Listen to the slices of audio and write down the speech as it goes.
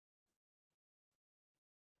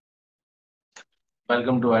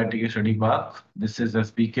Welcome to ITK Study Park. This is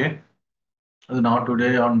SPK. Now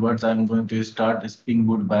today onwards, I'm going to start a Spring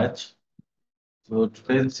Boot batch. So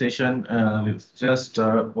today's session is just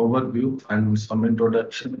overview and some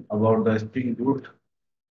introduction about the Spring Boot.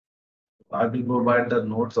 I will provide the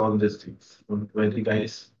notes on these things. Don't worry,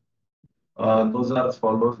 guys. Those are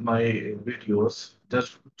follows my videos.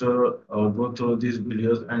 Just go through these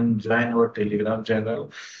videos and join our Telegram channel.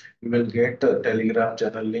 You will get the Telegram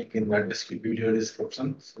channel link in the video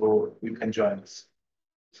description, so you can join us.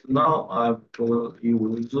 Now I'm going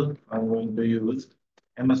to use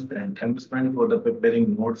MS Paint. MS Paint for the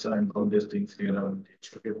preparing notes and all these things here I will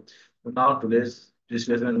teach. Okay. So now today's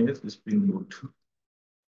discussion is Spring Boot.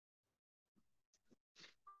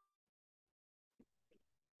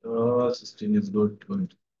 16 is good,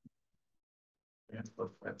 good. Yeah,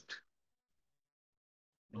 perfect.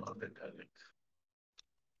 Not italic.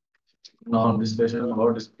 Now discussion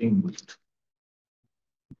about Spring Boot.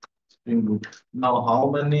 Spring Boot. Now, how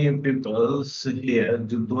many people here,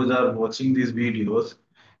 those are watching these videos,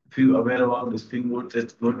 if you aware about the Spring Boot,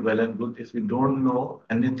 it's good, well and good. If you don't know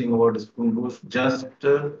anything about the Spring Boot, just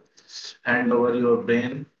hand over your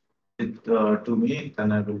brain to me,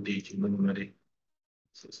 then I will teach you. Don't worry.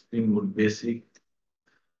 So Spring Boot basic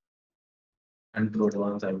and to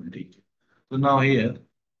advanced, I will teach you. So now here,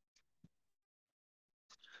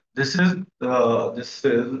 this is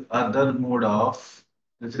other mode of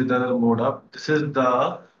this is the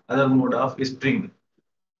other mode of Spring.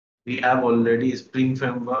 We have already Spring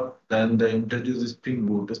Framework, then the introduce Spring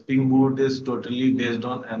Boot. Spring Boot is totally based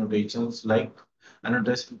on annotations like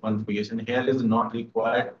annotation configuration. Here is not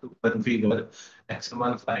required to configure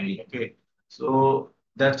XML file. Okay, so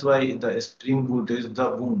that's why the Spring Boot is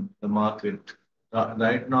the boom, the market.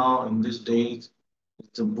 Right now in these days,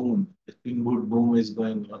 it's a boom. Spring Boot boom is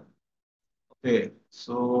going on. Okay,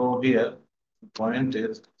 so here the point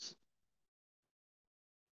is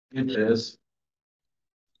it is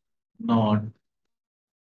not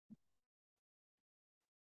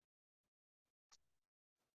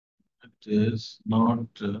it is not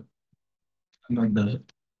another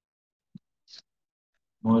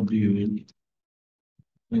module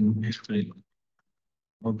in Spring.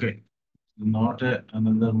 Okay, not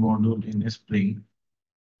another module in Spring,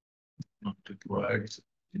 not required.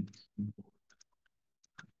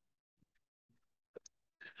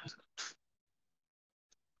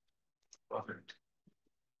 Perfect.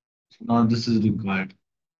 Now this is required.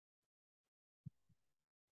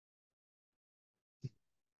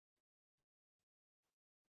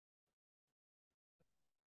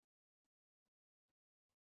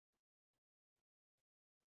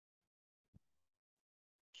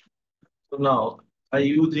 So now by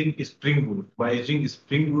using Spring Boot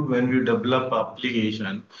when we develop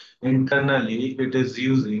application, internally,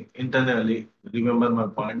 remember my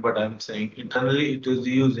point, but I'm saying internally it is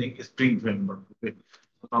using Spring Framework. Okay.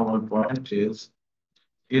 So now my point is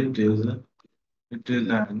it is it is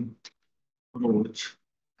an approach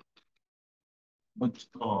which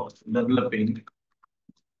of developing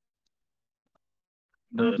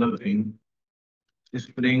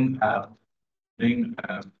Spring app. Spring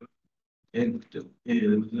app. It is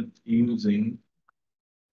using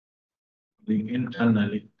the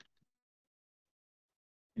internally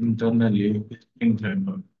Spring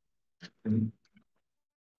Framework.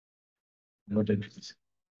 What it is.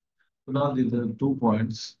 So now these are 2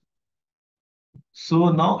 points. So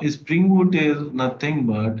now Spring Boot is nothing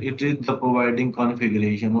but it is the providing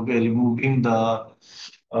configuration. Okay, removing the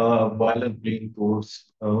boilerplate codes.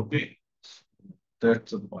 Okay,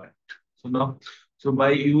 that's the point. So now, so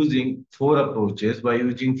by using four approaches,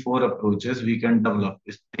 we can develop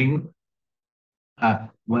Spring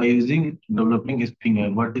app. By using developing Spring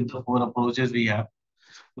app, what is the four approaches we have?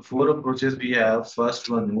 The four approaches we have. First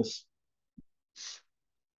one is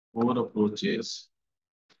four approaches.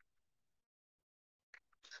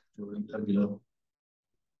 Showing the below.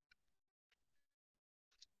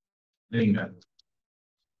 Spring app.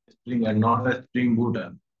 Spring and not a Spring Boot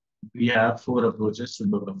app. We have four approaches to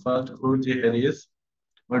do. The first approach here is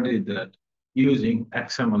what is that? Using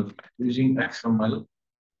XML, using XML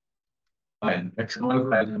file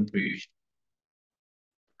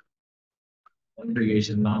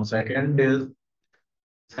configuration. Now, second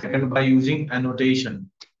by using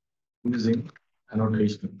annotation, by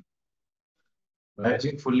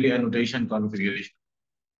using fully annotation configuration.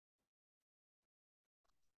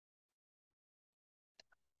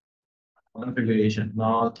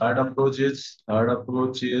 Now, third approach is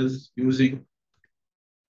using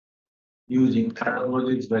third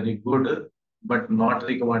approach is very good, but not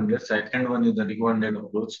recommended. Second one is the recommended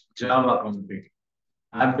approach, Java config.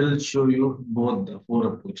 I will show you both the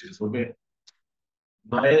four approaches. Okay.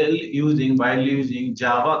 While using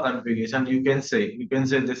Java configuration, you can say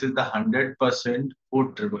this is the 100%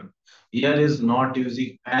 boot driven. Here is not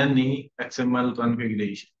using any XML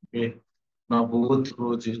configuration. Okay. Now both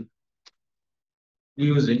approaches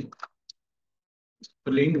using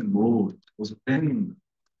Spring Boot.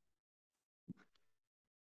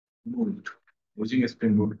 Boot using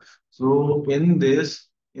Spring Boot. So in this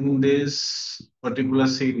particular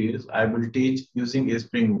series, I will teach using a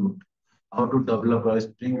Spring Boot how to develop a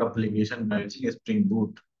Spring application by using a Spring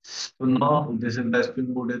Boot. So now this is the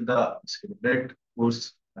Spring Boot is the separate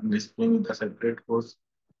course and the Spring is the separate course.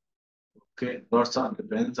 Okay, lots of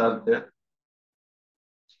difference are there.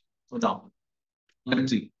 So now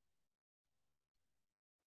let's see.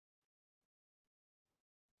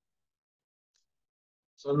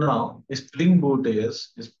 So now Spring Boot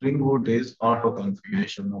is auto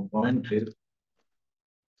configuration. Now point is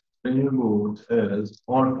Spring Boot is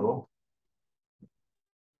auto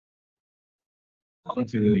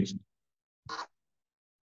configuration.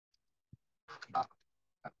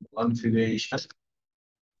 Configuration.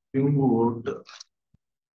 Spring Boot.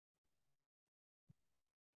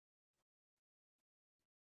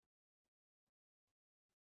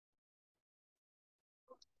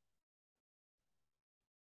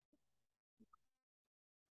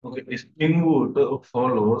 Okay, Spring Boot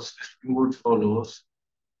follows auto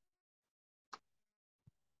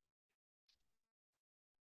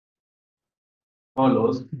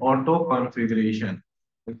configuration.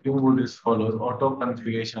 Spring Boot is follows auto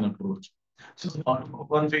configuration approach. So auto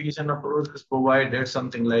configuration approach is provided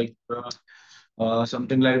something like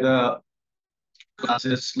the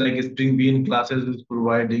classes like Spring Bean classes is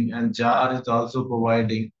providing and jar is also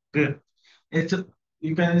providing. Okay. It's a,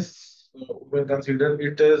 you can consider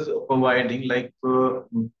it as providing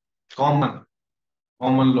common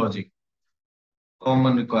common logic,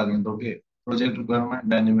 common requirement. Okay, project requirement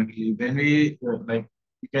dynamically. When we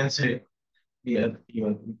you can say here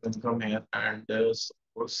you can come here and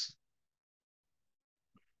suppose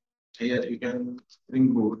here you can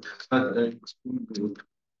Spring Boot, Spring Boot.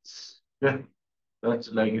 Yeah,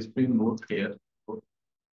 that's like a Spring Boot here. So,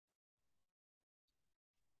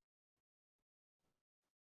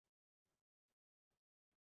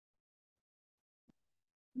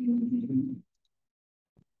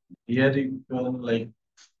 here you can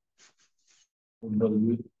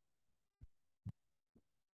the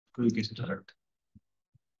quick start.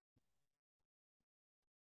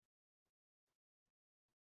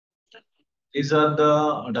 These are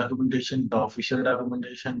the documentation, the official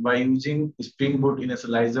documentation. By using Spring Boot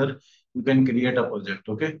initializer, you can create a project.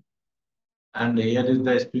 Okay. And here is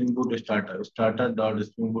the Spring Boot starter.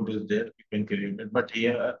 Starter.springboot is there. You can create it. But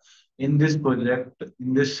here in this project,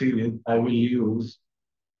 in this series, I will use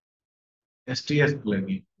STS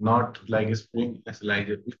plugin, not like a Spring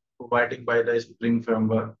initializer. It's provided by the Spring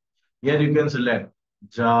framework. Here you can select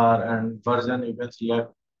jar and version. You can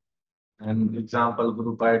select and example,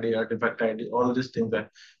 group ID, artifact ID, all these things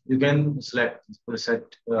that you can select. Set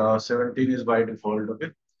 17 is by default.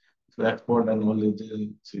 Okay. So export and all these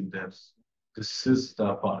see there. This is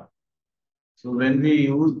the part. So when we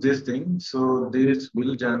use this thing, so this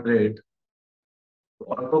will generate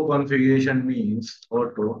auto configuration means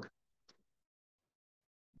it will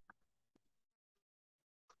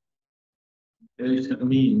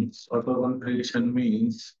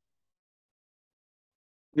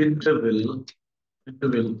it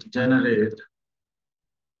will generate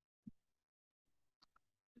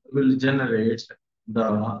generate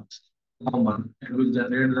the common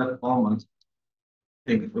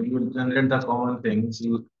thing. It will generate the common things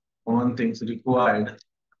required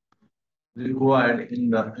in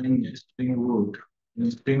Spring Boot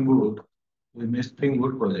in Spring Boot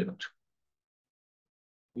project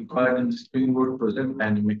required in Spring Boot project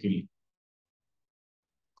dynamically.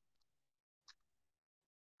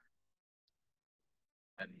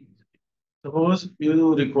 Suppose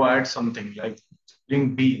you required something like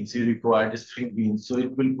string beans, you required string beans, so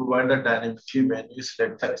it will provide the dynamically when you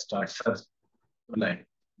select the starter line.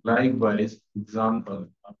 Likewise, let's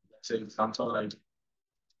say example like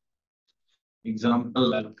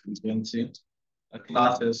you can say a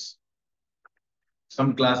classes.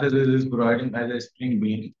 Some classes it is providing as a string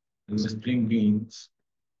bean, as a string beans.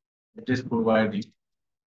 It is providing,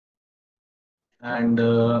 and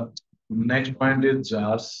next point is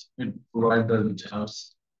jars. It provides the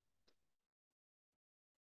jars.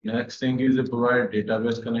 Next thing is it provide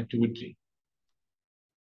database connectivity,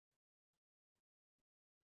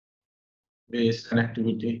 base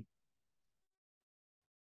connectivity.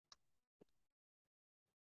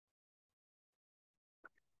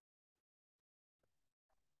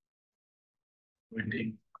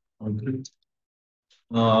 waiting. Okay.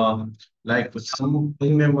 Uh, like some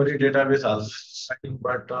in-memory database also,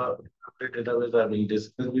 but in-memory database I will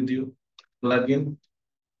discuss with you. Plugin,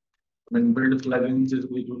 when build plugins is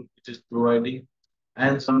which is providing,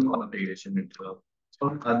 and some configuration itself.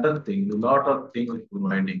 Some other things, a lot of things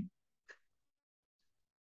providing.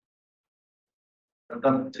 Lot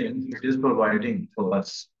of things it is providing for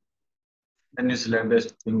us. Then you select the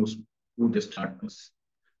things to the starters.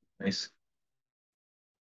 Nice.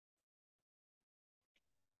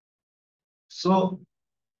 So,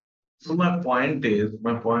 so my point is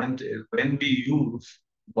when we use,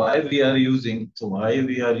 why we are using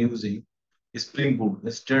Spring Boot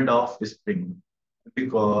instead of Spring.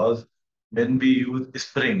 Because when we use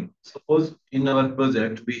Spring, suppose in our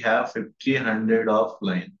project we have 1,500 of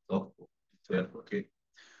lines of code. There, okay.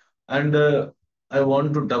 And I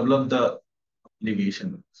want to develop the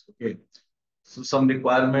application. Okay. So some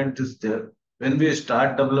requirement is there. When we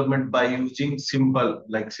start development by using simple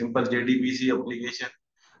JDBC application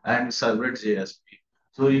and servlet JSP.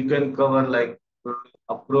 So you can cover like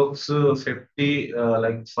approx 50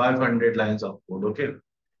 like 500 lines of code. Okay.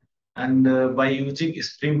 And by using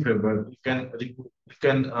Spring Framework, you can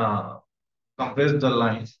compress the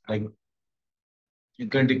lines, like you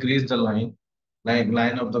can decrease the line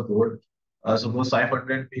of the code. Suppose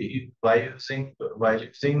 500 by using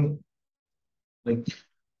like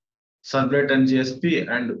Servlet and JSP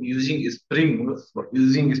and using Spring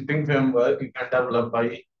Framework, you can develop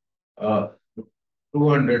by uh,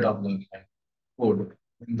 200 of them code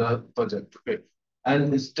in the project. Okay.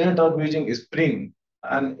 And instead of using Spring,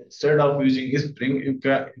 you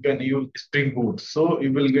can use Spring Boot. So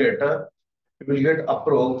you will get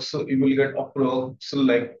approx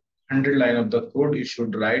like 100 line of the code you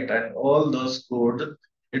should write, and all those code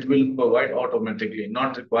it will provide automatically,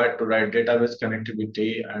 not required to write database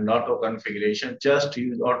connectivity and auto configuration. Just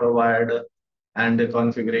use auto wired and the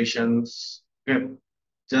configurations. Okay,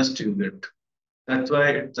 just use it. That's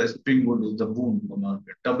why it's a Spring Boot is the boom in the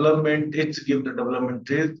market. Development, it's give the development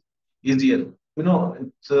is easier. You know,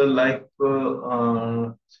 it's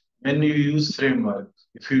when you use framework.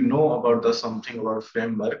 If you know about the something about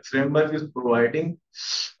framework is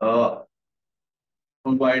uh,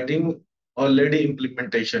 providing already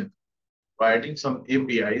implementation, providing some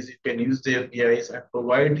APIs. You can use the APIs and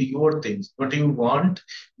provide your things. What you want,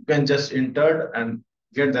 you can just enter and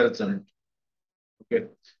get the result. Okay,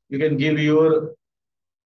 you can give your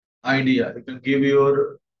idea, you can give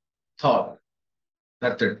your thought.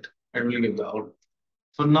 That's it. It will give the output.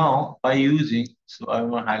 So now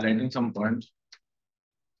I'm highlighting some points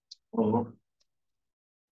for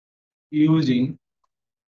using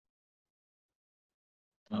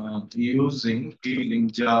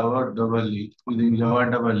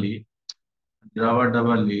Java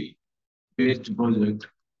double E based project,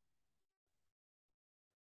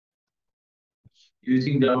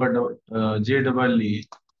 using J double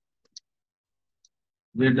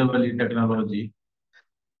E technology,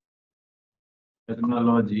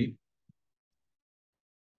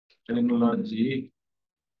 technology.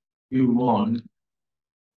 You want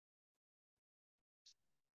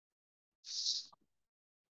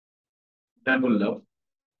develop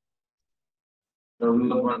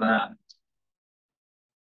develop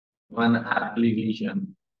one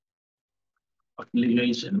application.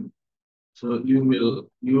 So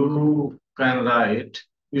you can write,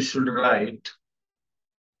 you should write,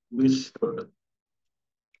 we should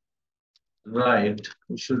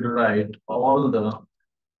we should write all the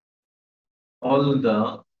all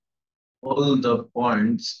the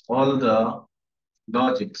points, all the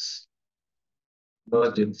logics,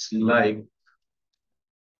 like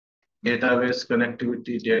database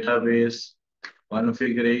connectivity,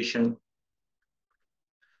 configuration,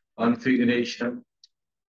 configuration,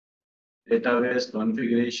 database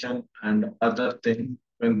configuration, and other thing.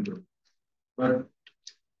 But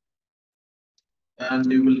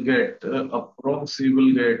and you will get approx. You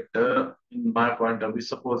will get in my point of view.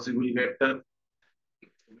 Suppose you will get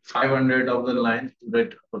 500 of the lines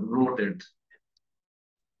that wrote it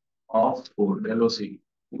of code LOC.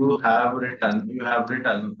 You have written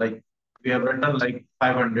like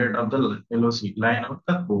 500 of the LOC line of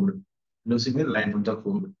the code. LOC means line of the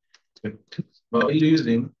code. By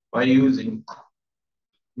using by using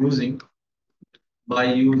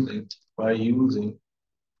by using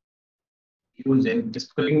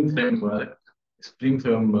Spring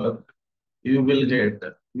Framework, you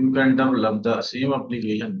can develop the same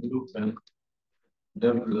application. You can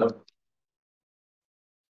develop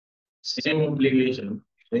same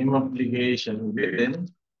application, within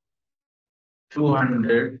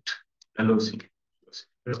 200 LOC.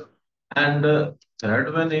 And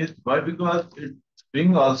third one is why? Because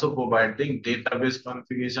Spring also providing database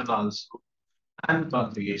configuration also, and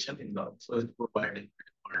configuration is also is providing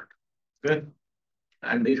default. Okay.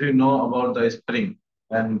 And if you know about the Spring,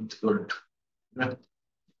 then it's good. Okay.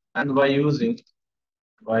 And by using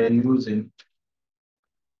by using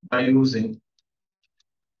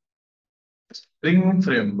Spring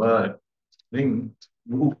framework, Spring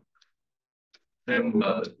Boot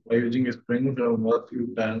framework, by using a Spring framework,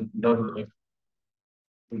 you can develop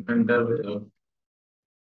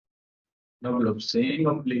same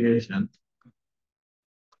application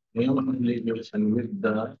with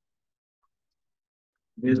the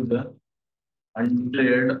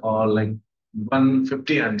 100 or like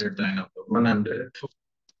 150 100 line of the 100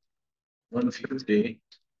 150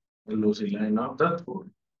 LOC line of the code.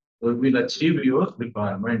 So it will achieve your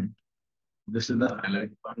requirement. This is the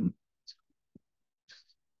highlight one.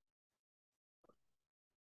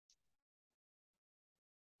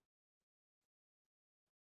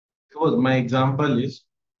 Suppose my example is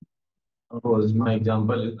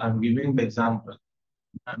I'm giving the example.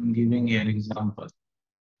 I'm giving here example.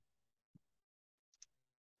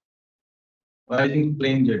 By using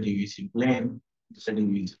plain JDBC, plain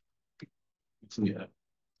JDBC. Yeah.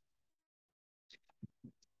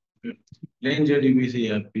 Plain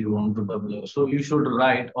JDBC app you want to develop. So you should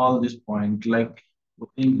write all this point like while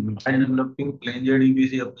developing plain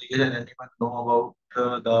JDBC application, anyone know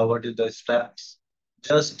about the what is the steps?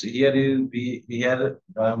 Just here is we here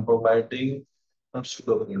I am providing some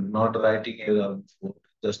pseudocode, not writing a code,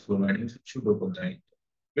 just providing some pseudocode, right?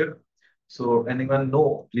 Okay. So anyone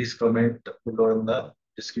know, please comment below in the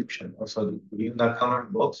description or sorry, in the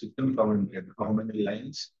comment box, you can comment here how many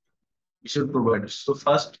lines you should provide. So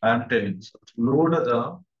first I am telling you, so load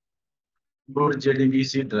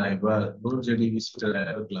JDBC driver, load JDBC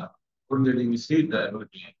driver class, load JDBC driver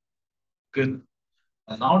class. Okay.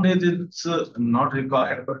 Nowadays it's not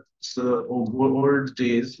required, but it's, old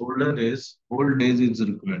days is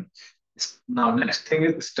required. Now next thing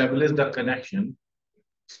is establish the connection.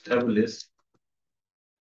 Establish,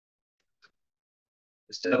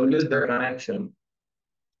 establish the connection.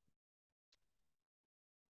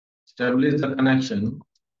 Establish the connection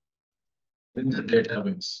with the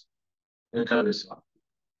database. Database.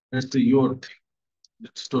 It's your thing.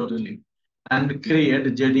 It's totally. And create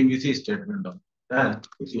JDBC statement of that.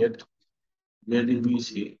 Create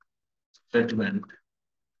JDBC statement.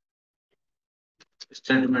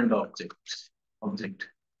 Statement object.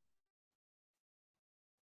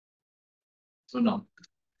 So now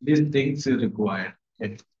these things is required.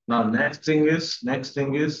 Okay. Now next thing is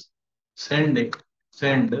send it,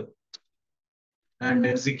 send and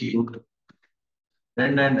execute,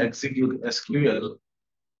 send and execute SQL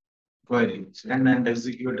query, send and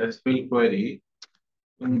execute SQL query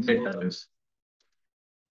in database.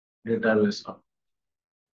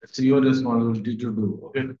 It's your responsibility to do.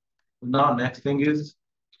 Okay. Now next thing is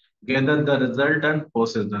gather the result and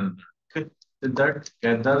process the result. Okay. With that,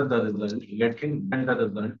 gather the result, get the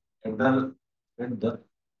result, gather, get the,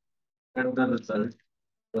 get the result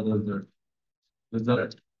in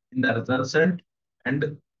the result set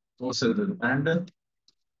and process it and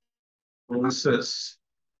process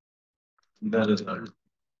the result.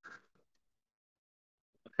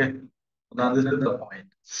 Okay. Now this is the point.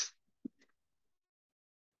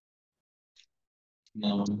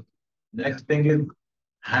 Now next thing is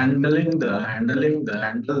handle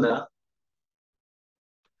the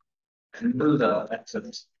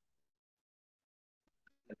exceptions.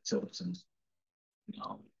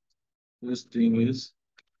 Now this thing is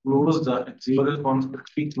close the it's your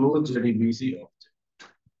responsibility close JDBC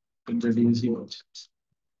objects,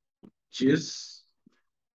 which is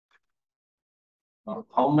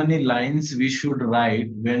how many lines we should write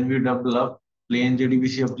when we develop plain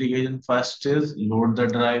JDBC application. First is load the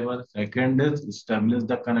driver. Second is establish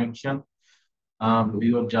the connection with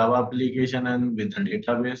your Java application and with the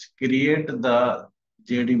database. Create the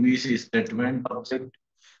JDBC statement object.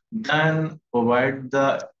 Then provide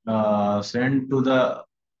the send to the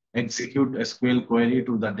execute SQL query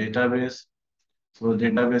to the database. So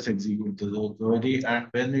database execute the query, and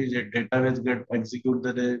when the database get execute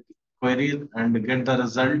the query and get the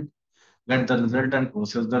result and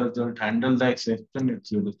process the result, handle the exception,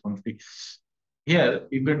 it's your responsibility. Here,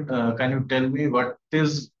 can you tell me what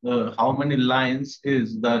is how many lines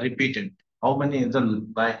is the repeated? How many is the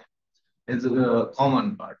line is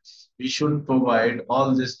common parts? We should provide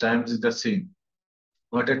all these times is the same.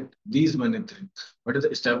 What are these many things? What is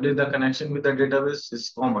establish the connection with the database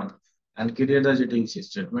is common, and create the GTC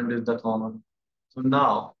statement is the common. So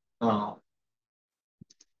now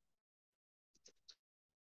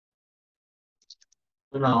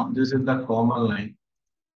So now this is the common line,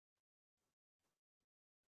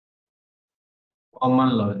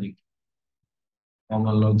 common logic.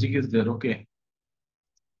 Common logic is there, okay.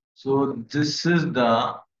 So these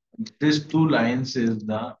two lines is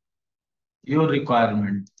the your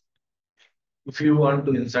requirement. If you want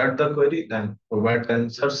to insert the query, then provide the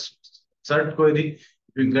insert query.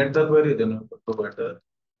 If you get the query, then you provide the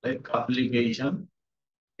like application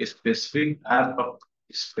specific app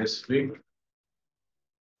specific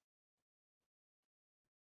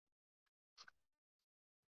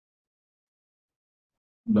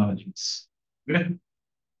logics. Okay.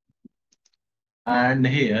 And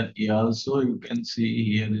here also you can see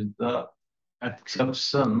here is the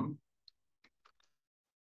exception,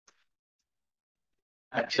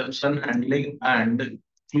 exception handling and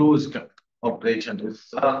closed operation is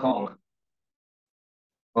a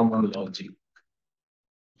common logic.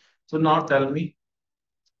 So now tell me,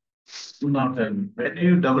 when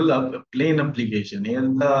you develop a plain application, here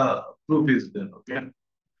the proof is there, okay?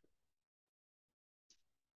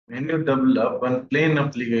 When you develop one plain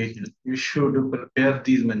application, you should prepare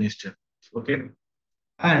these many steps, okay?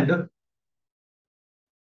 And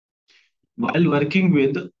while working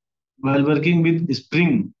with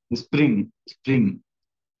Spring,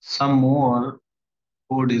 some more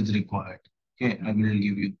code is required. Okay, I will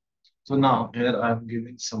give you. So now here I'm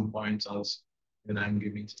giving some points also. Here I'm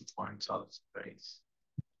giving some points also, guys.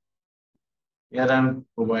 Here I'm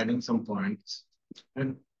providing some points.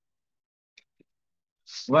 And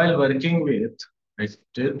while working with right,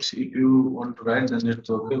 tips, if you want to write, then it's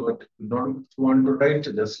okay. But if you don't want to write,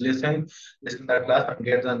 just listen the class and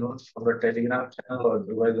get the notes from the Telegram channel or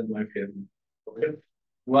otherwise in my Facebook. Okay.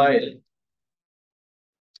 While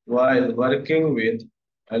while working with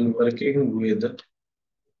while working with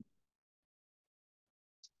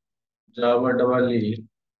Java double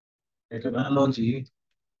technology,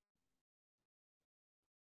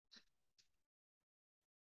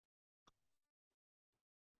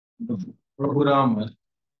 the programmer,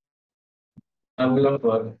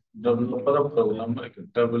 developer of programmer,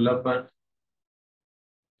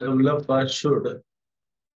 developer should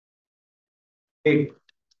take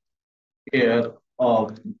care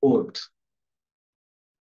of both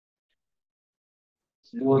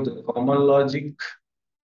common logic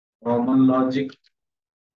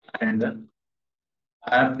and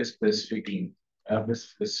app specific link, app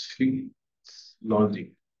specific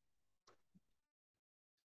logic.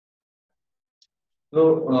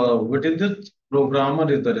 So, what is the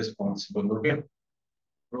programmer is the responsible? Okay,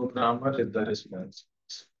 programmer is the responsible.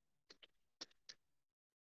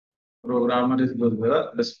 Programmer is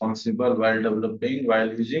the responsible while developing, while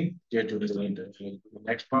using J2 design.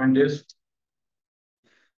 Next point is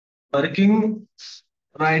working,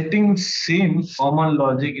 writing same common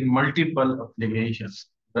logic in multiple applications.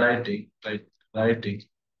 Writing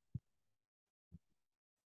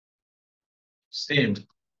same,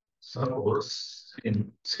 suppose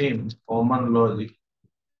same common logic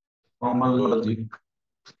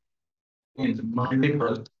in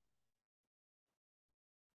multiple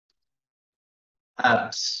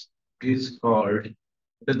apps is called,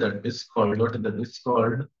 what is that is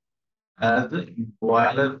called as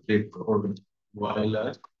boilerplate code.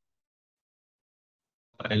 Boiler,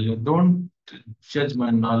 don't judge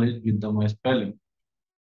my knowledge with my spelling.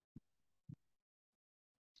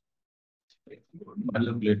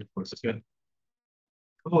 Boilerplate codes. Okay.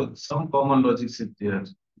 So some common logics is there.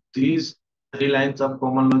 These three lines of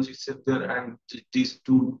common logics is there, and these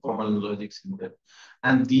two common logics in there.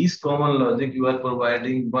 And these common logic you are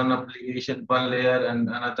providing one application, one layer, and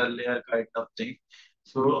another layer kind of thing.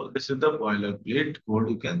 So this is the boilerplate code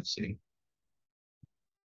you can say.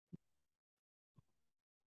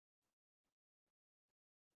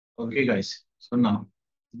 Okay, guys. So now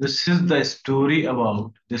this is the story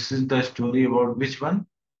about which one?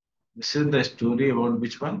 This is the story about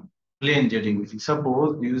which one? Plain JDBC.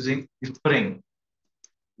 Suppose using Spring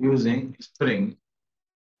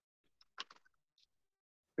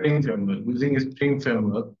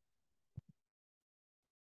framework,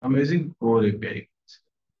 I'm using core API.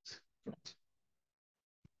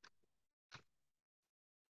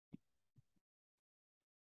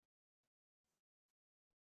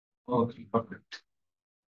 Okay, perfect.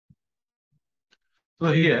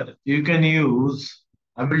 So here you can use,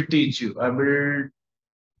 I will teach you, I will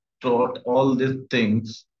taught all these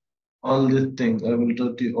things, I will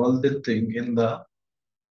taught you all these things in the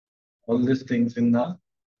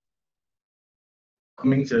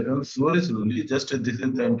coming sessions. Slowly, just this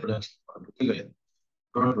is the introduction part. Okay, guys,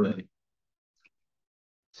 don't worry.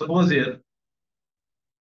 Suppose here,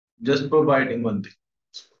 just providing one thing.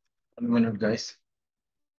 1 minute, guys.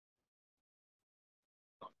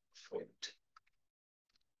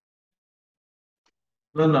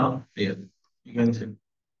 No, no, here. You can say,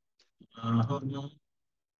 what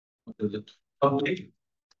is it? Public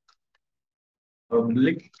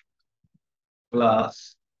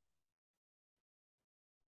class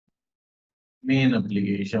main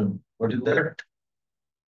application. What is that?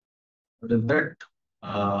 What is that?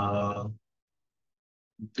 Uh,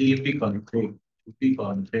 DP config. DP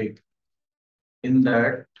config. In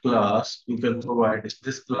that class, you can provide,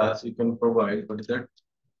 this class you can provide, what is that?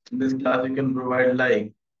 In this class, you can provide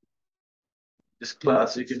like, this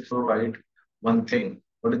class you can provide one thing.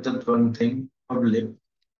 What is that one thing? Public,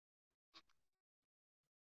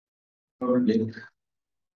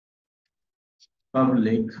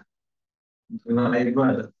 public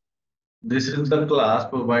driver. This is the class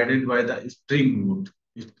provided by the Spring Boot,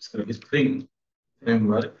 Spring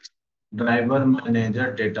framework. Driver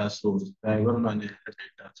manager data source. Driver manager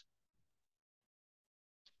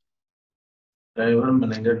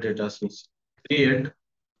data source. Create,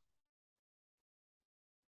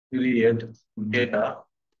 create data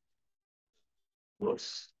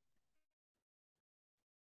source.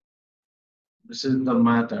 This is the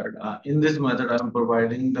method. In this method, I'm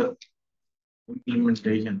providing the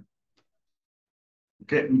implementation.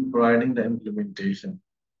 Okay, I'm providing the implementation.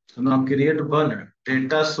 So now create one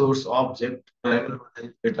data source object. Driver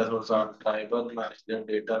manager data source or driver manager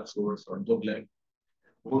data source or the like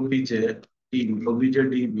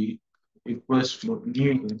objdb equals to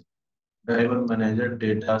new driver manager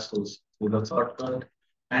data source. So the shortcut.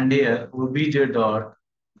 And here obj dot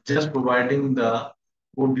just providing the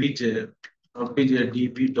obj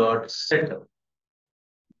objdb dot set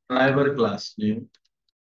driver class name,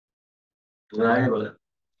 driver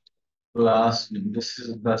class name. This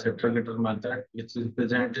is the setter getter method which is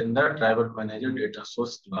present in the driver manager data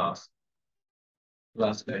source class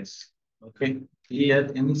guys. Okay.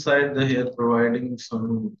 Here inside the here providing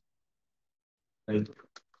some like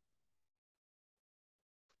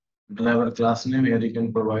driver class name here you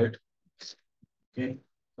can provide. Okay.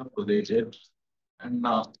 Suppose it. And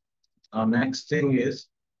now our next thing is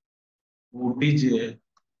obj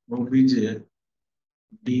obj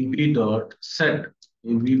db dot set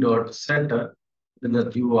db dot setter with the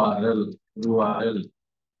URL.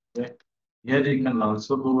 Okay. Here you can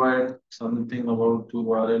also provide something about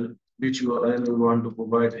URL, which URL you want to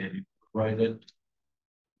provide here. You provide it.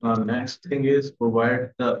 Now next thing is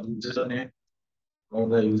provide the username or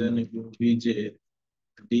the username obj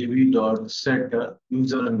db dot setter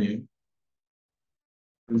username.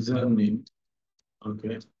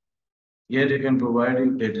 Okay. Here you can provide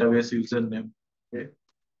your database username. Okay.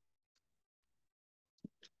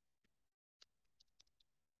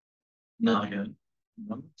 Now here.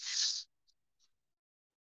 No.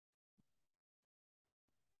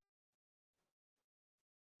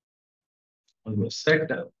 Okay.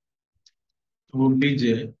 Setter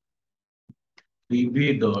obj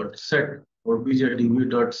db dot set obj db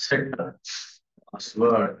dot setter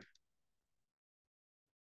password.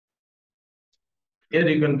 Here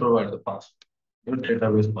you can provide the password, your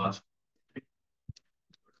database password.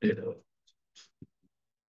 Database.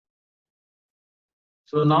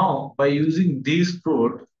 So now by using these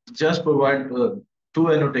code, just provide two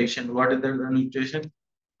annotation. What is the annotation?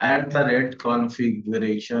 At the rate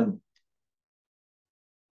configuration.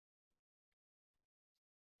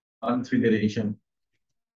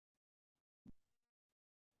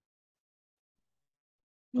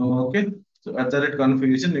 Okay. So at the rate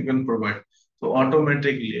configuration you can provide. So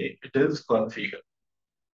automatically it is configured.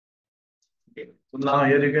 Okay. So now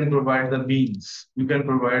here you can provide the beans. You can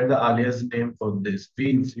provide the alias name for this.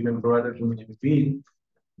 Beans, you can provide a name. Bean.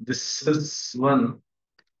 This is one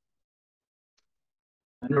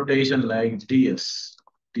annotation like DS.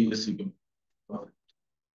 DS you can provide.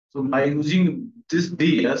 So by using this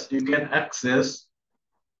DS, you can access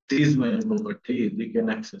these properties. You can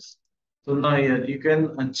access. So now here you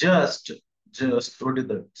can just what is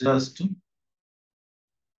that? Just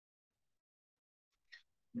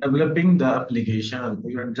developing the application.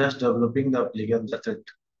 You are just developing the application. That's it.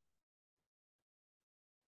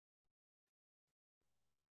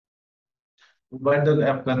 Provide the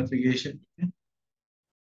app configuration.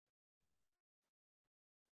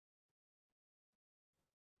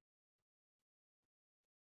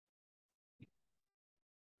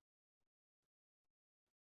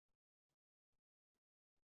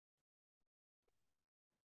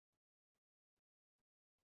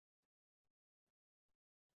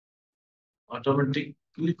 Automatically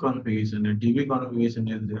configuration and DB configuration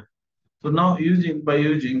is there. So now using by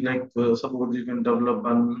using like suppose you can develop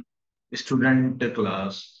an student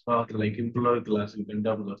class or like employee class you can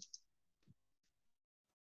develop.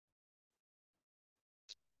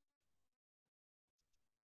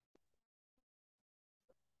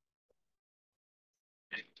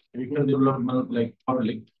 We can develop one like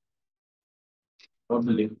public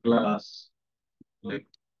class like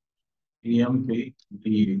EMP,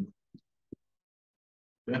 the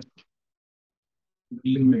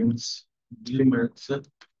delimits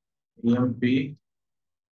EMP,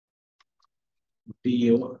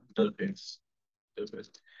 DO interface.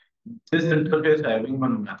 This interface having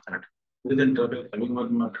one method. This interface having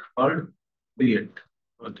one method called create.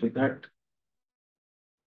 What is that?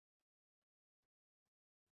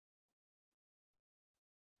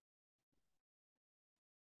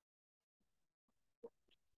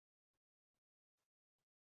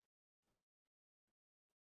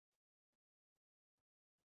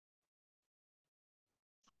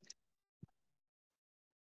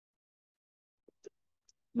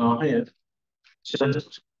 Now here,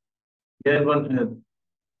 just here one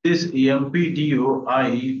this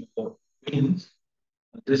EMPDOI means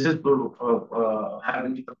this is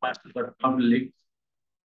having the public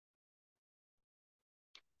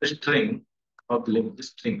string, public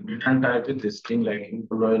string. You can type with this string like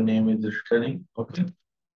employee name is the string. Okay.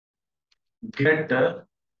 Get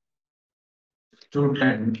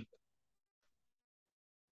student,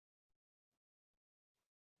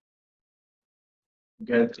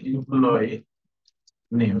 get employee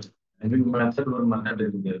name. I think method or method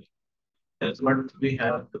is there. That's what we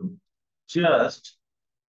have to just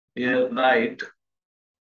here write.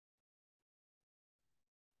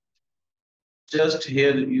 Just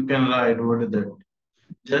here you can write what is that?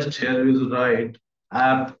 Just here you write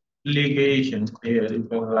application. Here you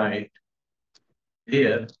can write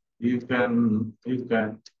here you can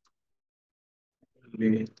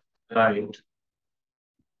really write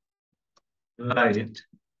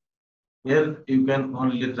here you can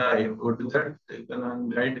only write what is that? You can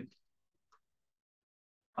only write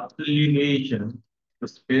application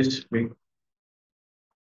specific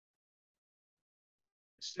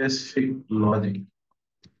specific logic,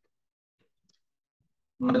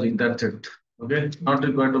 that's it. Okay, not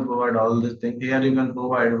required to provide all these things. Here you can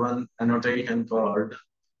provide one annotation called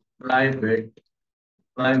private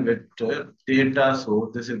private data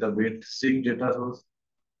source. This is the basic data source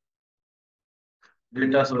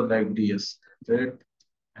like DS, right?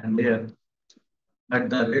 And here at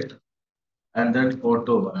the rate and that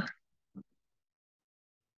photo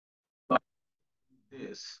by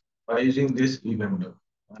by using this event.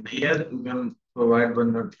 And here you can provide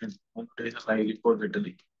one notation like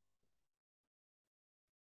repository.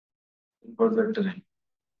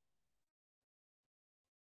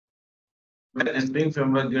 When Spring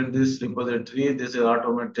Framework get this repository, this is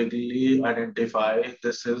automatically identify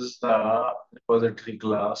this is the repository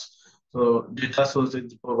class. So data source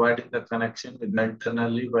is providing the connection with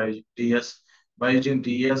internally by DS. By using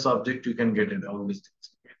DS object, you can get it all these things.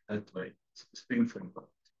 Okay, that's why Spring Framework,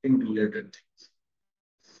 Spring related things.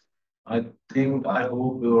 I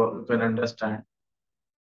hope you can understand.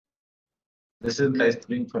 This is the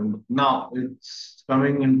Spring Framework. Now it's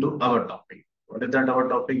coming into our topic. What is that our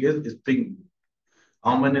topic is Spring.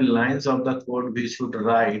 How many lines of the code we should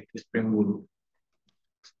write Spring Boot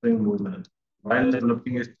while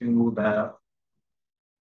developing Spring Boot app?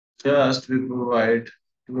 Just we provide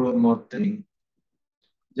two more thing.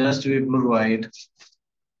 Just we provide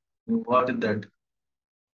what is that?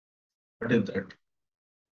 What is that?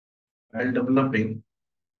 While developing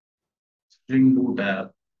Spring Boot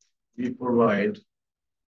app, we provide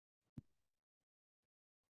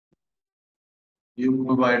you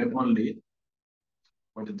provide only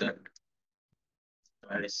what is that?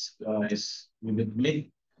 Guys, you with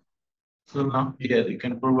me? So now here you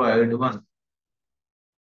can provide one.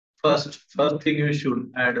 First thing you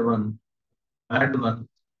should add one, add one.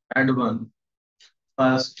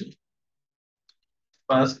 First,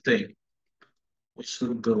 first thing we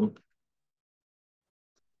should do,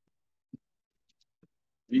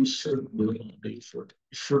 we should do, we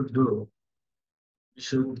should do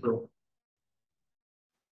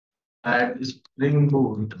add Spring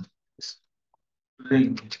Boot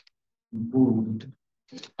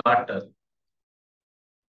starter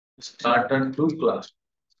to class.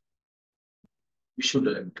 We should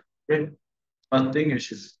add. Okay, first thing you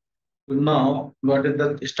should. So now, what is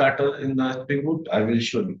the starter in the Spring Boot? I will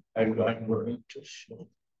show you. I'm going to show.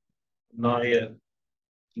 Now here,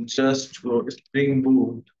 just go Spring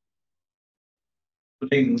Boot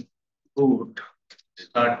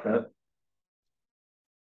starter,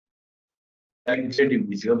 like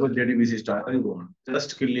JDBC. Suppose JDBC starter you want.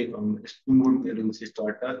 Just click on Spring Boot JDBC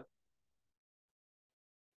starter.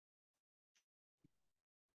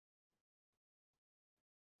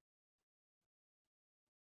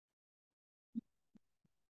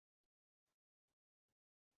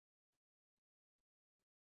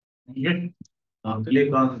 Okay. Now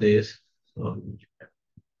click on this. So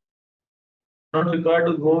not required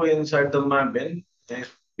to go inside the map in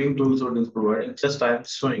Spring Tools is provided. Just I'm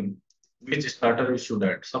showing which starter we should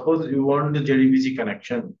add. Suppose you want the JDBC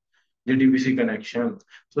connection, JDBC connection.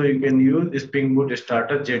 So you can use Spring Boot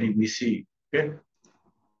starter JDBC. Okay.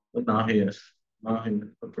 So now here. Now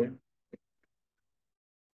here. Okay.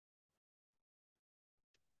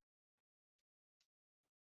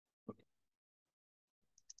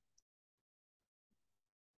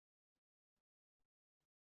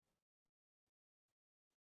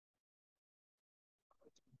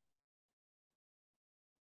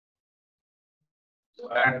 So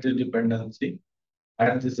add the dependency,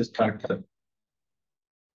 add this starter.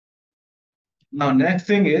 Now next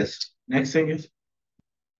thing is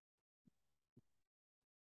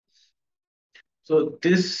so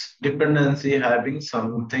this dependency having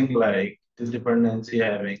something like this dependency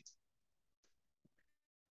having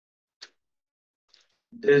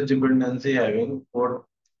this dependency having for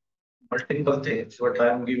multiple things, but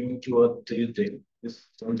I'm giving two or three things. This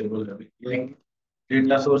something will having like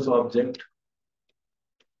data source object,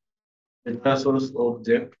 data source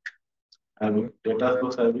object having data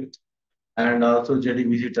source having, and also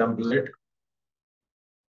JDBC template,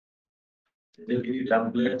 JDBC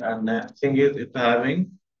template, and next thing is it's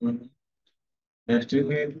having next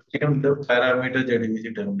thing is name the parameter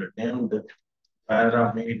JDBC template, name the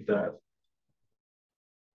parameter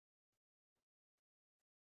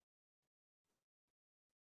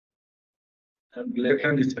template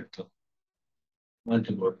and sector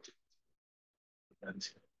multiple.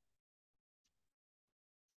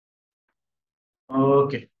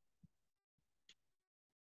 Okay.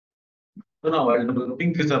 So now while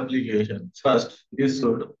developing this application, first you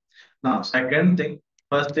should now second thing,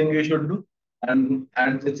 first thing you should do and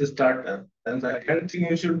this is starter. And second thing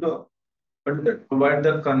you should do, but provide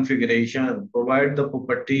the configuration, provide the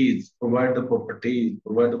properties.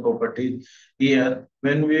 Here,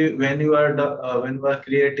 when you are when you are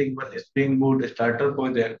creating one Spring Boot starter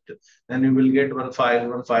project, then you will get one file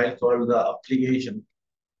called the application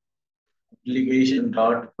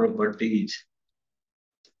dot properties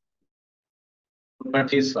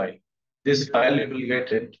file. This file you will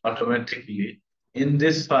get it automatically. In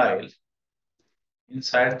this file,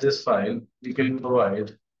 inside this file, you can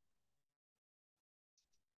provide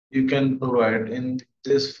in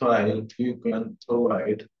this file, you can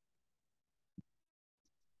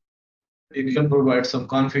provide some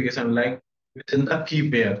configuration like within the key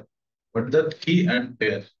pair. But the key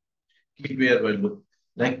pair value,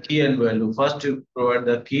 like key and value. First you provide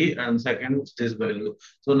the key and second this value.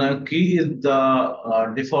 So now key is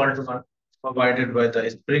the default one provided by the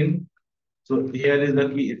Spring. So here is the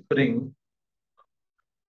key Spring.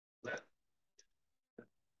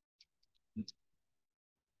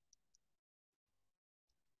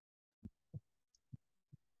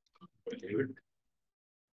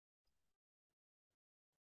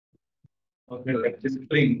 Okay, like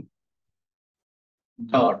Spring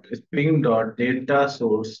dot data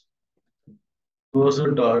source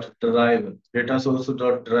dot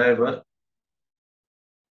driver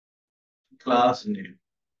class name,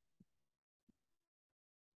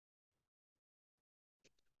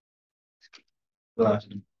 class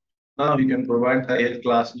name. Now we can provide the here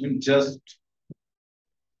class name just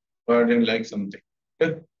providing like something.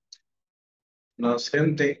 Okay. Now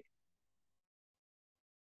same thing,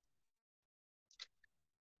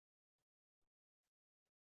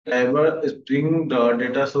 driver Spring dot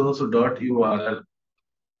data source dot URL.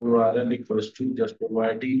 URL equals to just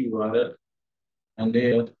providing URL and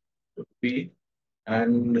there p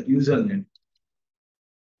and username.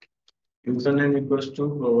 Username equals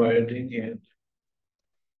to providing here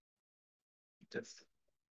just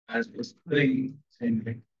as Spring same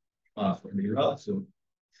thing. Password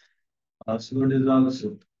is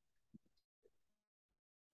also.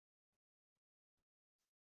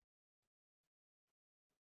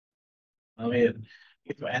 I mean,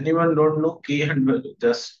 if anyone don't know key and value,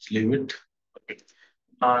 just leave it. Okay.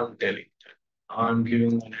 I'm telling. I'm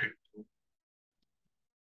giving one head.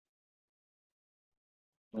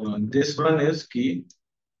 This one is key.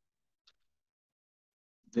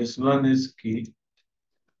 This one is key,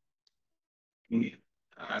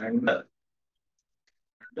 and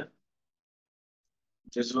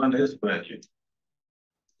this one is value.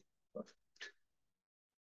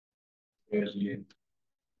 Value.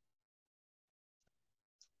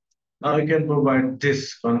 Now you can provide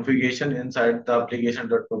this configuration inside the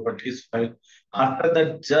application.properties file. After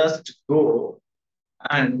that, just go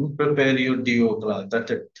and prepare your DO class.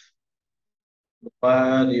 That's it.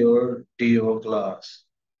 Prepare your DO class.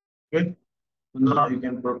 Okay. Now you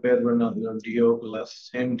can prepare one of your DO class,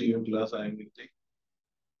 same DO class I am using.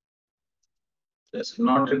 That's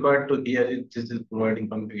not required to hear it. This is providing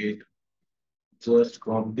configuration. Just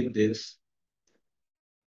copy this,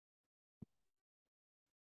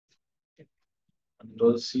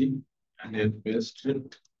 Control C, and then paste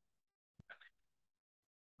it.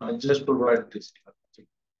 I just provide this.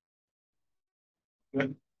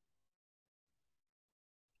 Okay.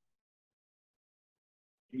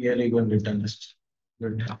 Here you can return this.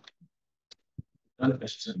 Return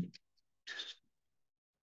question.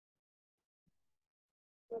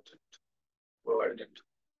 Provide it.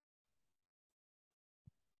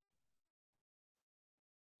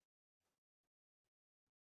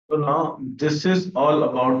 So now this is all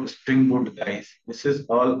about Spring Boot, guys. This is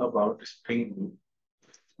all about Spring Boot.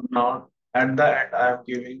 Now at the end, I am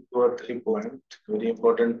giving 2 or 3 points, very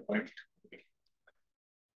important point.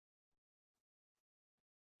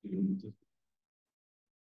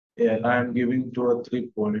 Yeah, I am giving 2 or 3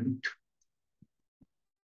 points.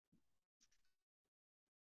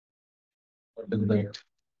 What is that?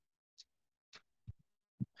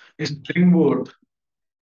 Spring Boot,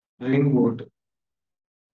 Spring Boot,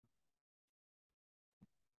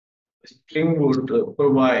 Spring Boot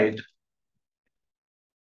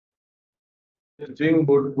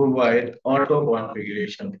provide auto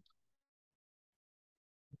configuration.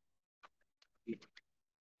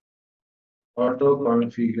 Auto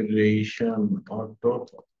configuration, auto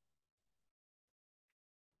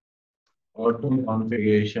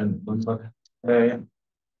configuration.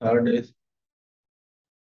 Third is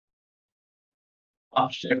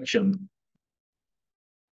abstraction.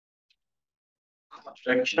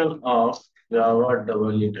 Abstraction of Java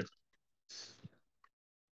double. It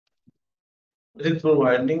is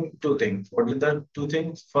providing two things. What is the two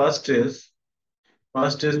things? First is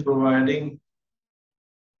providing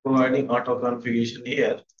auto configuration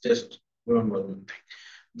here. Just remember one thing.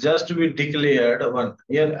 Just to be declared one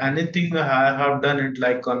here. Anything I have done it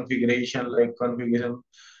like configuration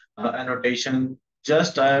annotation.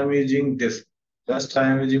 Just I am using this. Just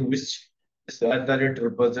I am using which is at the rate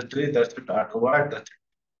repository. That's it. What? That's it.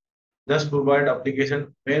 Just provide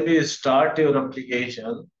application. When you start your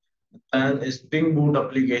application, and Spring Boot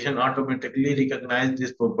application automatically recognize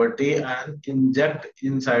this property and inject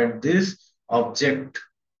inside this object.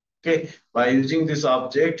 Okay, by using this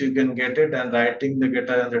object, you can get it and writing the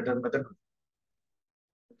getter and return method.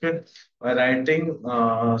 Okay, by writing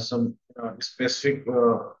some specific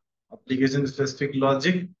application specific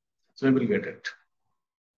logic, so we will get it.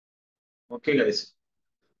 Okay, guys.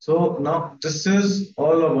 So now this is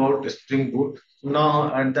all about Spring Boot.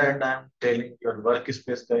 Now at the end, I'm telling your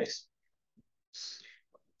workspace, guys.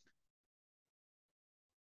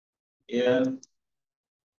 Yeah.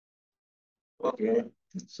 Okay.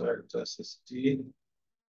 So just ST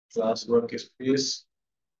class workspace.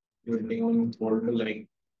 Building folder like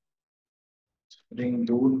Spring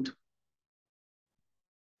Boot,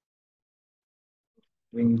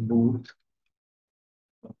 Spring Boot.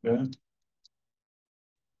 Okay.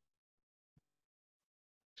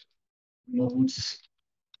 Notes.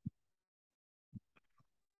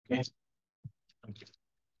 Okay. Okay.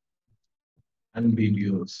 And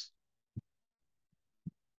videos.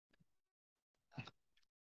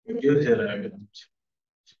 Videos here I will.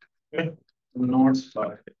 Okay. Notes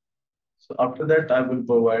part. So after that, I will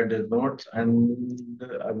provide the notes and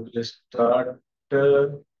I will start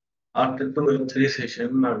after 2 or 3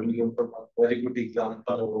 sessions. I will give them a very good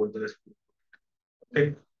example about this.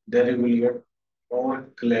 Okay. There you will get more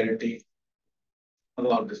clarity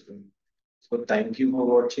about this thing. So thank you for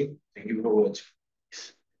watching. Thank you for watching.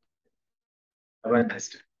 Have a nice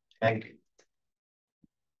day. Thank you.